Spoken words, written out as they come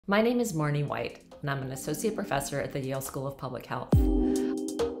My name is Marney White, and I'm an associate professor at the Yale School of Public Health.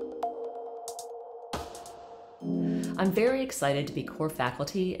 I'm very excited to be core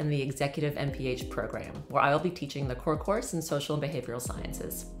faculty in the executive MPH program, where I will be teaching the core course in social and behavioral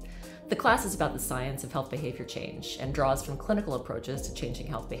sciences. The class is about the science of health behavior change and draws from clinical approaches to changing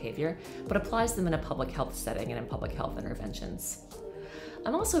health behavior, but applies them in a public health setting and in public health interventions.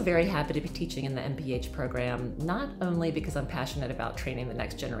 I'm also very happy to be teaching in the MPH program, not only because I'm passionate about training the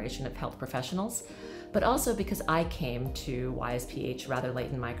next generation of health professionals, but also because I came to YSPH rather late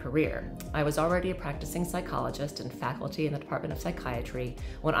in my career. I was already a practicing psychologist and faculty in the Department of Psychiatry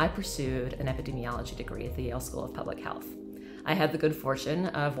when I pursued an epidemiology degree at the Yale School of Public Health. I had the good fortune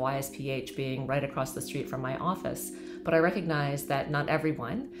of YSPH being right across the street from my office, but I recognize that not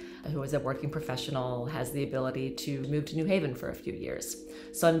everyone who is a working professional has the ability to move to New Haven for a few years.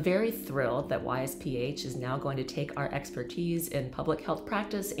 So I'm very thrilled that YSPH is now going to take our expertise in public health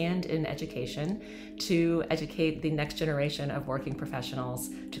practice and in education to educate the next generation of working professionals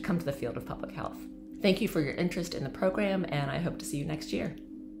to come to the field of public health. Thank you for your interest in the program, and I hope to see you next year.